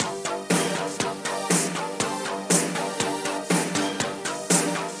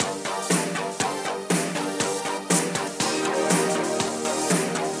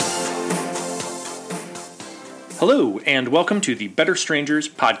Hello, and welcome to the Better Strangers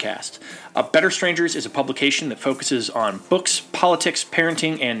podcast. Better Strangers is a publication that focuses on books, politics,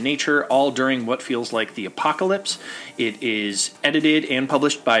 parenting, and nature, all during what feels like the apocalypse. It is edited and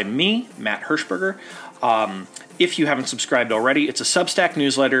published by me, Matt Hirschberger. If you haven't subscribed already, it's a Substack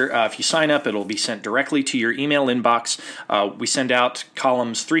newsletter. If you sign up, it'll be sent directly to your email inbox. We send out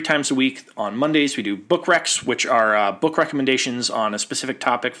columns 3 times a week. On Mondays, we do book recs, which are book recommendations on a specific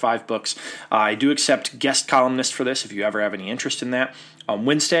topic, 5 books. I do accept guest columnists for this if you ever have any interest in that. On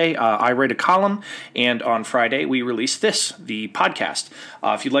Wednesday, I write a column, and on Friday, we release this, the podcast.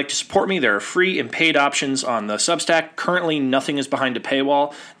 If you'd like to support me, there are free and paid options on the Substack. Currently, nothing is behind a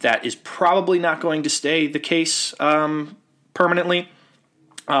paywall. That is probably not going to stay the case permanently.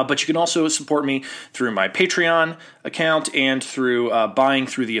 But you can also support me through my Patreon account and through buying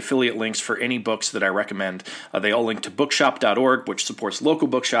through the affiliate links for any books that I recommend. They all link to bookshop.org, which supports local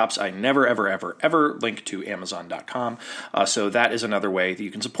bookshops. I never, ever link to Amazon.com. So that is another way that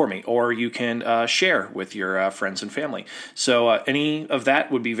you can support me. Or you can share with your friends and family. So any of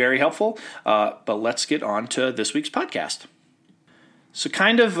that would be very helpful. But let's get on to this week's podcast. So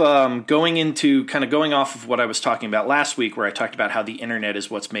going off of what I was talking about last week, where I talked about how the internet is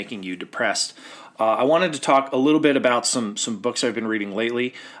what's making you depressed, I wanted to talk a little bit about some books I've been reading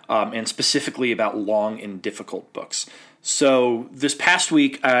lately, and specifically about long and difficult books. So this past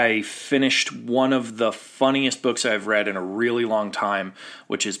week, I finished one of the funniest books I've read in a really long time,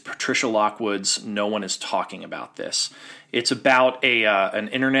 which is Patricia Lockwood's No One Is Talking About This. It's about an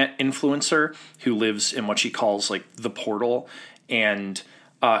internet influencer who lives in what she calls like the portal. And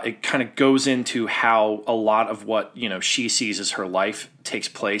it kind of goes into how a lot of what she sees as her life takes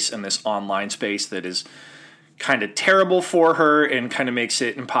place in this online space that is kind of terrible for her and kind of makes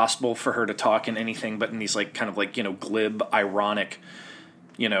it impossible for her to talk in anything but in these glib, ironic,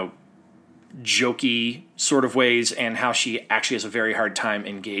 jokey sort of ways, and how she actually has a very hard time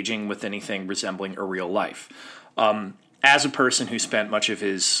engaging with anything resembling a real life. As a person who spent much of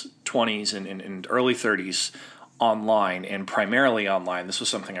his 20s and early 30s online, and primarily online, this was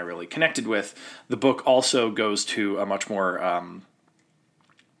something I really connected with. The book also goes to a much more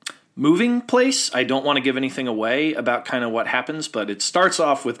moving place. I don't want to give anything away about kind of what happens, but it starts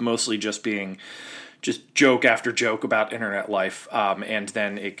off with mostly just being just joke after joke about internet life, and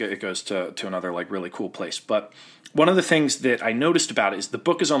then it goes to another really cool place. But one of the things that I noticed about it is the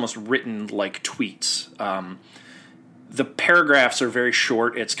book is almost written like tweets. The paragraphs are very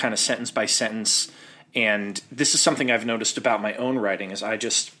short. It's kind of sentence by sentence. And this is something I've noticed about my own writing is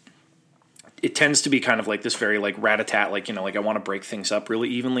it tends to be kind of like this very rat-a-tat, I want to break things up really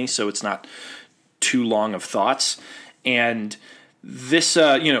evenly so it's not too long of thoughts. And this,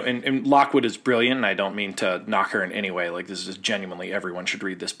 and Lockwood is brilliant, and I don't mean to knock her in any way. This is genuinely, everyone should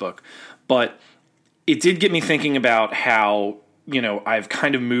read this book. But it did get me thinking about how, I've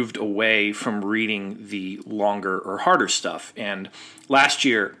kind of moved away from reading the longer or harder stuff. And last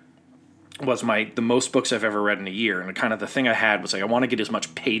year was the most books I've ever read in a year. And kind of the thing I had was I want to get as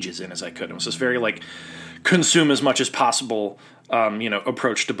much pages in as I could. It was this very consume as much as possible,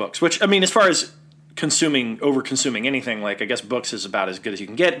 approach to books, which, as far as over consuming anything, I guess books is about as good as you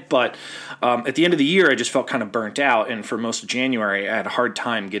can get. But at the end of the year, I just felt kind of burnt out. And for most of January, I had a hard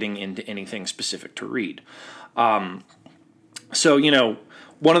time getting into anything specific to read.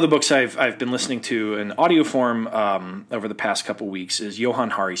 One of the books I've been listening to in audio form over the past couple weeks is Johann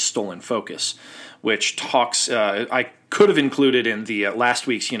Hari's Stolen Focus, which talks, I could have included in the last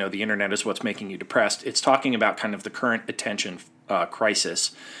week's, the internet is what's making you depressed. It's talking about kind of the current attention crisis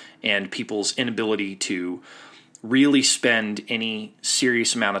and people's inability to really spend any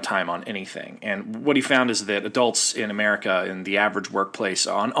serious amount of time on anything. And what he found is that adults in America in the average workplace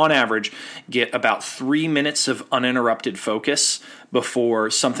on average get about 3 minutes of uninterrupted focus before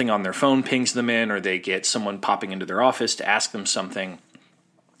something on their phone pings them in, or they get someone popping into their office to ask them something,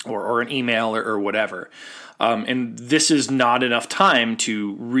 or an email or whatever. And this is not enough time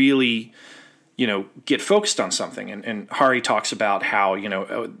to really get focused on something. And Hari talks about how,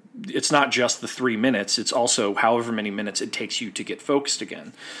 it's not just the 3 minutes, it's also however many minutes it takes you to get focused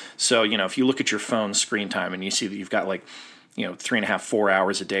again. So, if you look at your phone screen time and you see that you've got 3.5, 4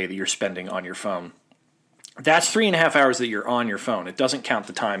 hours a day that you're spending on your phone, that's 3.5 hours that you're on your phone. It doesn't count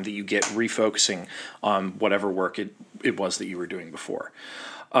the time that you get refocusing on whatever work it was that you were doing before.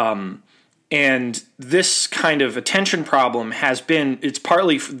 And this kind of attention problem it's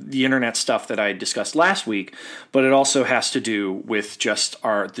partly the internet stuff that I discussed last week, but it also has to do with just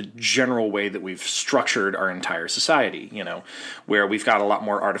the general way that we've structured our entire society, where we've got a lot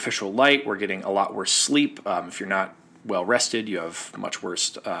more artificial light, we're getting a lot worse sleep. If you're not well rested. You have much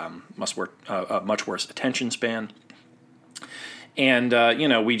worse attention span. And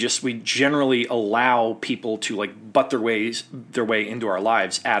we generally allow people to like butt their way into our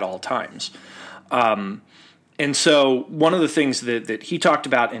lives at all times. And so one of the things that he talked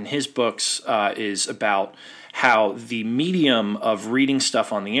about in his books is about how the medium of reading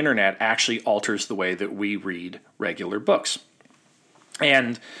stuff on the internet actually alters the way that we read regular books.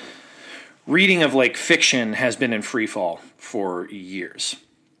 And reading of like fiction has been in free fall for years.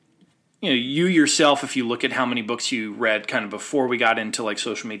 You yourself, if you look at how many books you read kind of before we got into like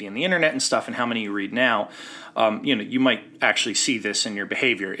social media and the internet and stuff, and how many you read now, you might actually see this in your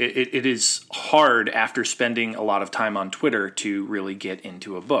behavior. It is hard after spending a lot of time on Twitter to really get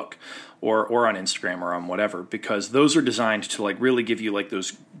into a book, or on Instagram or on whatever, because those are designed to like really give you like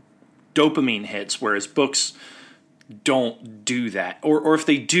those dopamine hits, whereas books don't do that. Or if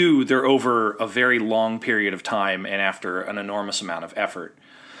they do, they're over a very long period of time and after an enormous amount of effort.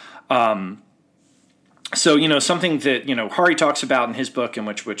 So, something that, Hari talks about in his book, and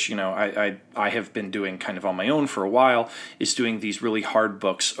which I have been doing kind of on my own for a while, is doing these really hard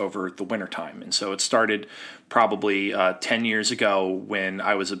books over the wintertime. And so it started probably 10 years ago when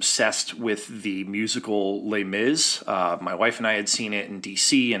I was obsessed with the musical Les Mis. My wife and I had seen it in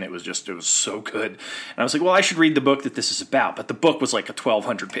DC, and it was so good. And I was like, well, I should read the book that this is about. But the book was like a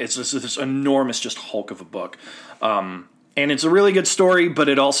 1,200 page. It's this enormous just hulk of a book. And it's a really good story, but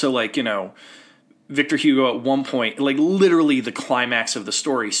it also Victor Hugo at one point, like literally the climax of the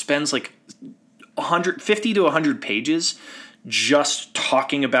story, spends like 150 to 100 pages just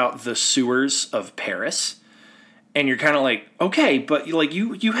talking about the sewers of Paris. And you're kind of like, okay, but like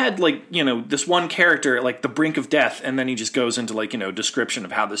you had like, this one character at like the brink of death, and then he just goes into like, description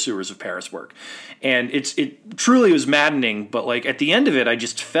of how the sewers of Paris work. And it truly was maddening, but like at the end of it, I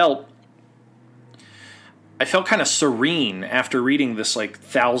felt kind of serene after reading this like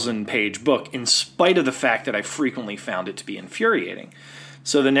 1,000-page book, in spite of the fact that I frequently found it to be infuriating.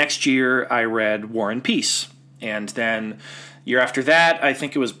 So the next year I read War and Peace. And then year after that, I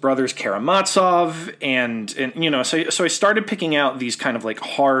think it was Brothers Karamazov. And so I started picking out these kind of like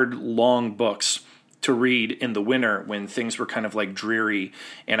hard, long books to read in the winter when things were kind of like dreary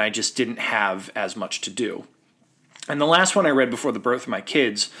and I just didn't have as much to do. And the last one I read before the birth of my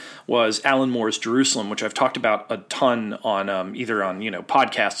kids was Alan Moore's Jerusalem, which I've talked about a ton on either on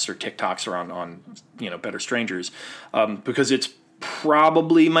podcasts or TikToks or on Better Strangers, because it's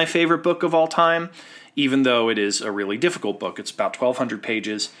probably my favorite book of all time, even though it is a really difficult book. It's about 1,200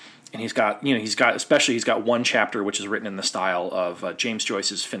 pages. And he's got one chapter which is written in the style of James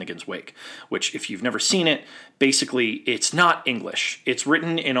Joyce's Finnegan's Wake, which, if you've never seen it, basically it's not English. It's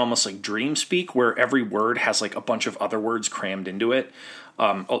written in almost like dream speak, where every word has like a bunch of other words crammed into it.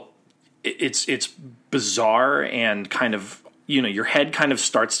 It's bizarre, and kind of, your head kind of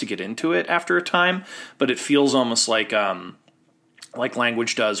starts to get into it after a time, but it feels almost like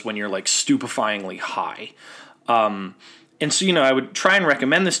language does when you're like stupefyingly high. And so, I would try and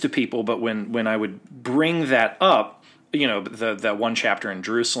recommend this to people, but when I would bring that up, that one chapter in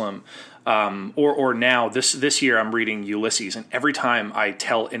Jerusalem, or now this year I'm reading Ulysses, and every time I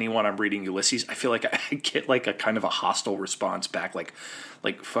tell anyone I'm reading Ulysses, I feel like I get like a kind of a hostile response back, like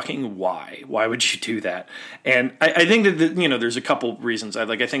fucking why? Why would you do that? And I think that there's a couple reasons. I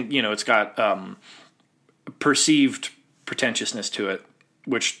think it's got perceived pretentiousness to it,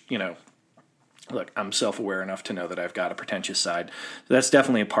 which look, I'm self-aware enough to know that I've got a pretentious side. So that's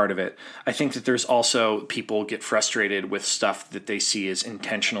definitely a part of it. I think that there's also people get frustrated with stuff that they see as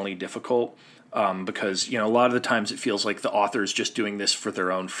intentionally difficult, because, a lot of the times it feels like the author's just doing this for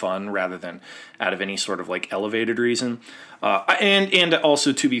their own fun rather than out of any sort of like elevated reason. And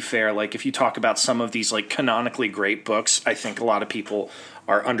also, to be fair, like if you talk about some of these like canonically great books, I think a lot of people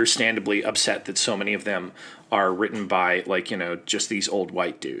are understandably upset that so many of them are written by like, just these old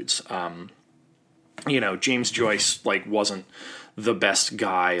white dudes. James Joyce wasn't the best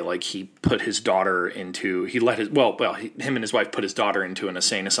guy. Like he put his daughter into, him and his wife put his daughter into an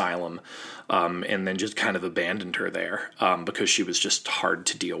insane asylum, and then just kind of abandoned her there, because she was just hard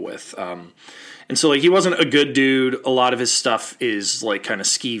to deal with. And so he wasn't a good dude. A lot of his stuff is like kind of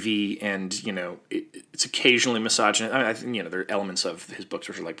skeevy, and it's occasionally misogynist. I think there are elements of his books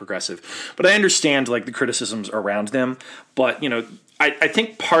which are like progressive, but I understand like the criticisms around them. But I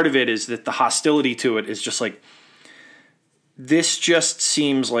think part of it is that the hostility to it is just like, this just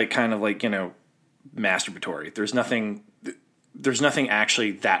seems like kind of like, masturbatory. There's nothing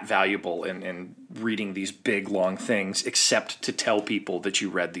actually that valuable in reading these big, long things, except to tell people that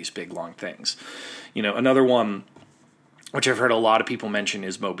you read these big, long things. Another one which I've heard a lot of people mention,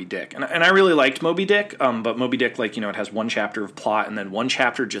 is Moby Dick. And I really liked Moby Dick, but Moby Dick, like, it has one chapter of plot and then one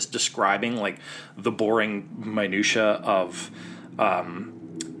chapter just describing, like, the boring minutia of,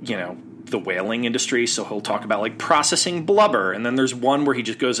 the whaling industry. So he'll talk about, like, processing blubber. And then there's one where he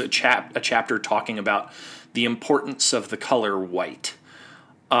just goes a chapter talking about the importance of the color white.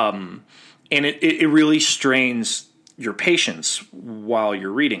 And it really strains your patience while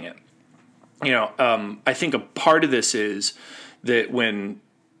you're reading it. I think a part of this is that when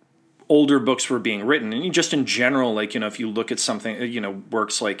older books were being written, and just in general, like, if you look at something,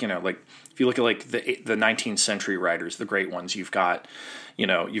 works like, like if you look at like the 19th century writers, the great ones, you've got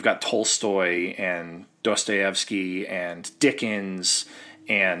Tolstoy and Dostoevsky and Dickens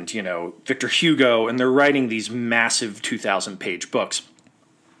and, Victor Hugo, and they're writing these massive 2,000-page books.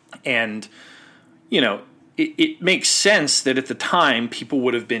 And, it makes sense that at the time people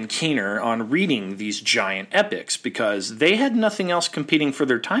would have been keener on reading these giant epics because they had nothing else competing for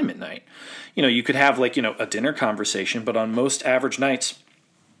their time at night. You could have like, a dinner conversation, but on most average nights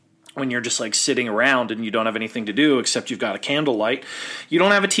when you're just like sitting around and you don't have anything to do except you've got a candlelight, you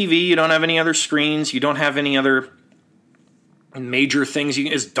don't have a TV, you don't have any other screens, you don't have any other major things.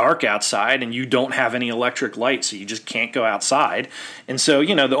 It's dark outside and you don't have any electric light, so you just can't go outside. And so,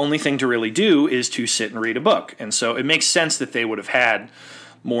 the only thing to really do is to sit and read a book. And so it makes sense that they would have had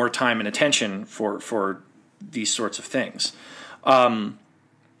more time and attention for these sorts of things. And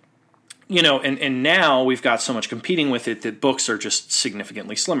now we've got so much competing with it that books are just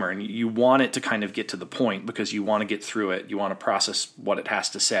significantly slimmer, and you want it to kind of get to the point because you want to get through it. You want to process what it has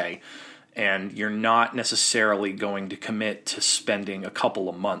to say. And you're not necessarily going to commit to spending a couple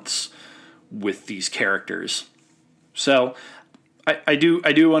of months with these characters. So I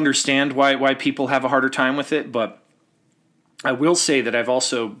do understand why people have a harder time with it, but I will say that I've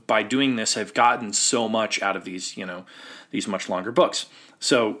also, by doing this, I've gotten so much out of these much longer books.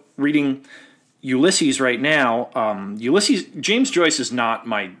 So reading Ulysses right now, James Joyce is not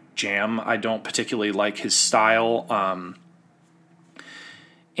my jam. I don't particularly like his style.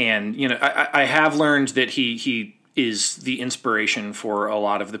 And, I have learned that he is the inspiration for a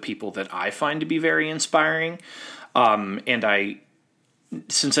lot of the people that I find to be very inspiring. And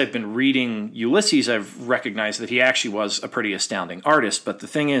since I've been reading Ulysses, I've recognized that he actually was a pretty astounding artist. But the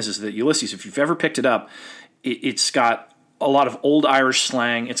thing is that Ulysses, if you've ever picked it up, it's got a lot of old Irish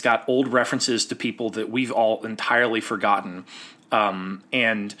slang. It's got old references to people that we've all entirely forgotten.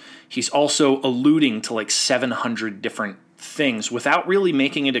 And he's also alluding to like 700 different things without really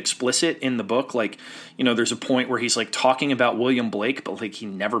making it explicit in the book. Like, there's a point where he's like talking about William Blake, but like he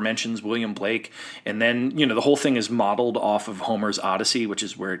never mentions William Blake. And then, the whole thing is modeled off of Homer's Odyssey, which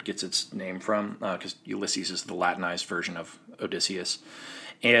is where it gets its name from, because Ulysses is the Latinized version of Odysseus.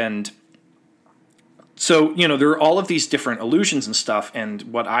 And so, there are all of these different allusions and stuff. And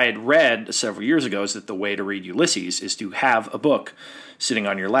what I had read several years ago is that the way to read Ulysses is to have a book sitting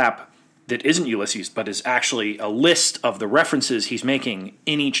on your lap that isn't Ulysses, but is actually a list of the references he's making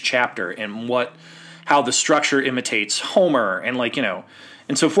in each chapter and how the structure imitates Homer. And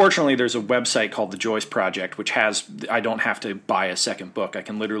and so fortunately there's a website called the Joyce Project, which I don't have to buy a second book. I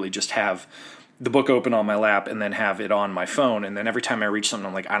can literally just have the book open on my lap and then have it on my phone. And then every time I reach something,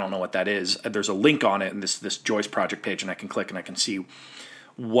 I'm like, I don't know what that is. There's a link on it in this Joyce Project page, and I can click and I can see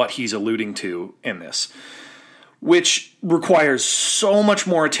what he's alluding to in this, which requires so much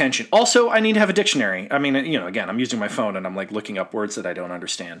more attention. Also, I need to have a dictionary. I mean, again, I'm using my phone and I'm like looking up words that I don't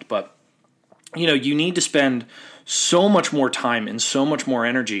understand. But, you need to spend so much more time and so much more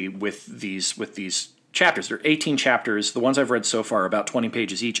energy with these chapters. There are 18 chapters. The ones I've read so far are about 20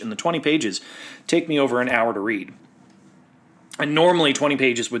 pages each, and the 20 pages take me over an hour to read. And normally 20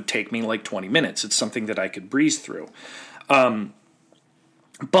 pages would take me like 20 minutes. It's something that I could breeze through.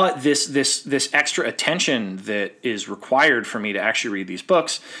 But this extra attention that is required for me to actually read these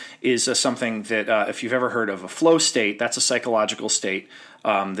books is something that if you've ever heard of a flow state, that's a psychological state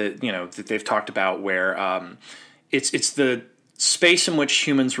that they've talked about where it's the space in which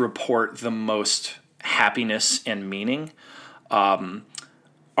humans report the most happiness and meaning.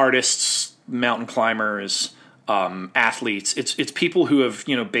 Artists, mountain climbers, athletes. It's people who have,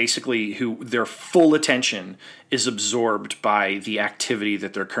 basically who their full attention is absorbed by the activity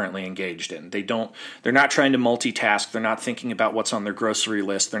that they're currently engaged in. They're not trying to multitask. They're not thinking about what's on their grocery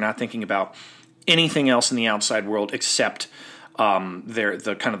list. They're not thinking about anything else in the outside world except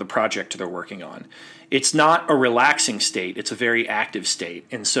the project they're working on. It's not a relaxing state. It's a very active state.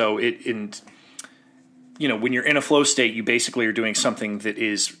 And so when you're in a flow state, you basically are doing something that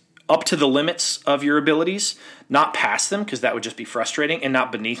is up to the limits of your abilities, not past them, because that would just be frustrating, and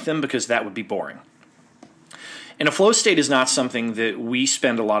not beneath them, because that would be boring. And a flow state is not something that we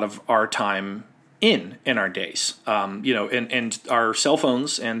spend a lot of our time in our days. And our cell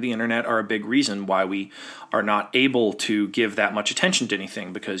phones and the internet are a big reason why we are not able to give that much attention to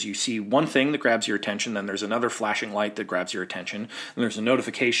anything, because you see one thing that grabs your attention, then there's another flashing light that grabs your attention, and there's a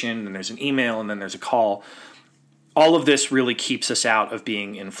notification, and there's an email, and then there's a call. All of this really keeps us out of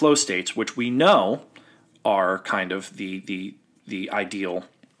being in flow states, which we know are kind of the ideal,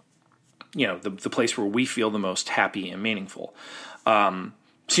 the place where we feel the most happy and meaningful.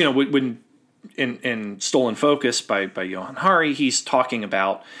 When in Stolen Focus by Johann Hari, he's talking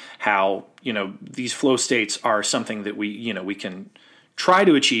about how, these flow states are something that we can try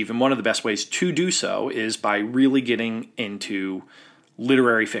to achieve. And one of the best ways to do so is by really getting into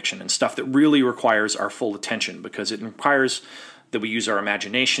literary fiction and stuff that really requires our full attention, because it requires that we use our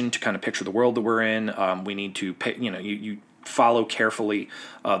imagination to kind of picture the world that we're in. We need to pay, you follow carefully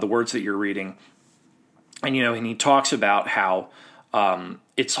the words that you're reading. And, and he talks about how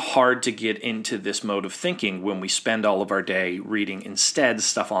it's hard to get into this mode of thinking when we spend all of our day reading instead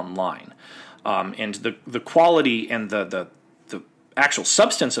stuff online. And the quality and the actual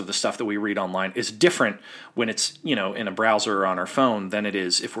substance of the stuff that we read online is different when it's, in a browser or on our phone than it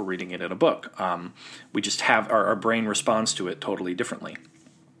is if we're reading it in a book. We just have our brain responds to it totally differently.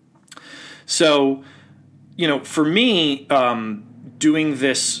 So, for me, doing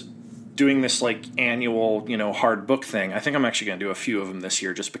this like annual, hard book thing, I think I'm actually going to do a few of them this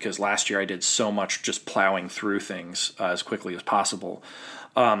year, just because last year I did so much just plowing through things as quickly as possible.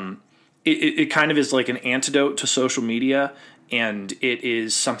 It kind of is like an antidote to social media, and it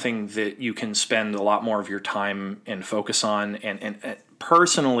is something that you can spend a lot more of your time and focus on. And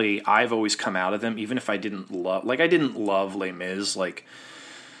personally, I've always come out of them, even if I didn't love Les Mis. Like,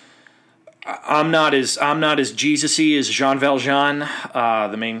 I'm not as Jesus-y as Jean Valjean,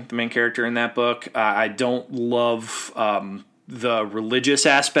 the main character in that book. I don't love the religious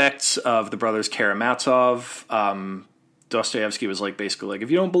aspects of the brothers Karamazov. Dostoevsky was basically like,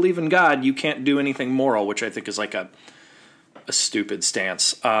 if you don't believe in God, you can't do anything moral, which I think is like a stupid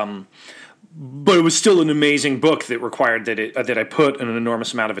stance. But it was still an amazing book that required that I put an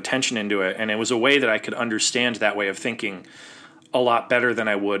enormous amount of attention into it, and it was a way that I could understand that way of thinking a lot better than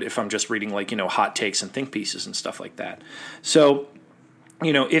I would if I'm just reading hot takes and think pieces and stuff like that. So,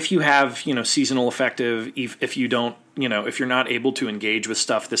 if you have, seasonal affective, if you don't, if you're not able to engage with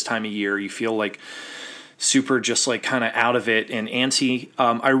stuff this time of year, you feel like super just kind of out of it and antsy,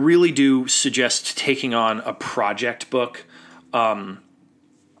 I really do suggest taking on a project book.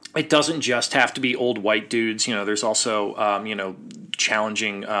 It doesn't just have to be old white dudes. There's also,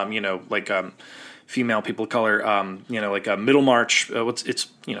 challenging, female people of color, like Middlemarch.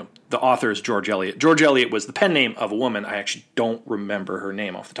 The author is George Eliot. George Eliot was the pen name of a woman. I actually don't remember her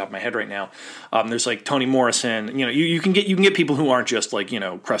name off the top of my head right now. There's Toni Morrison. You can get people who aren't just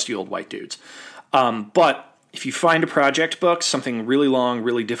crusty old white dudes. But if you find a project book, something really long,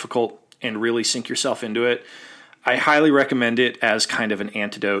 really difficult, and really sink yourself into it, I highly recommend it as kind of an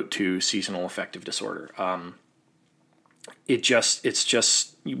antidote to seasonal affective disorder. We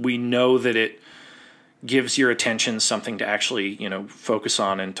know that it gives your attention something to actually, focus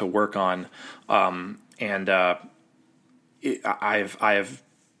on and to work on. I have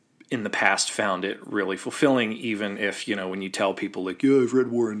in the past found it really fulfilling, even if, when you tell people I've read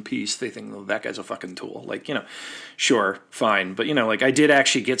War and Peace, they think, oh, that guy's a fucking tool. Sure, fine. But, I did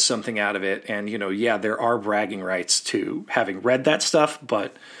actually get something out of it. And, there are bragging rights to having read that stuff,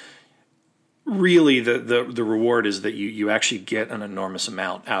 but really the reward is that you actually get an enormous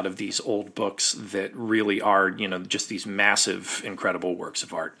amount out of these old books that really are, just these massive, incredible works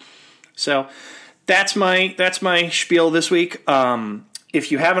of art. So that's my spiel this week. If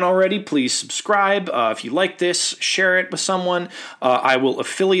you haven't already, please subscribe. If you like this, share it with someone. I will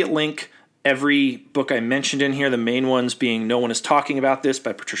affiliate link every book I mentioned in here, the main ones being No One Is Talking About This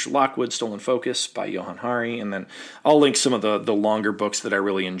by Patricia Lockwood, Stolen Focus by Johann Hari, and then I'll link some of the longer books that I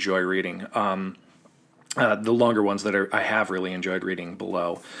really enjoy reading. The longer ones that I have really enjoyed reading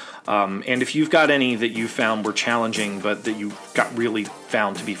below. And if you've got any that you found were challenging but that you got really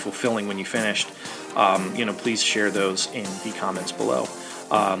found to be fulfilling when you finished, please share those in the comments below.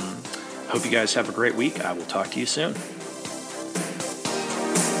 Hope you guys have a great week. I will talk to you soon.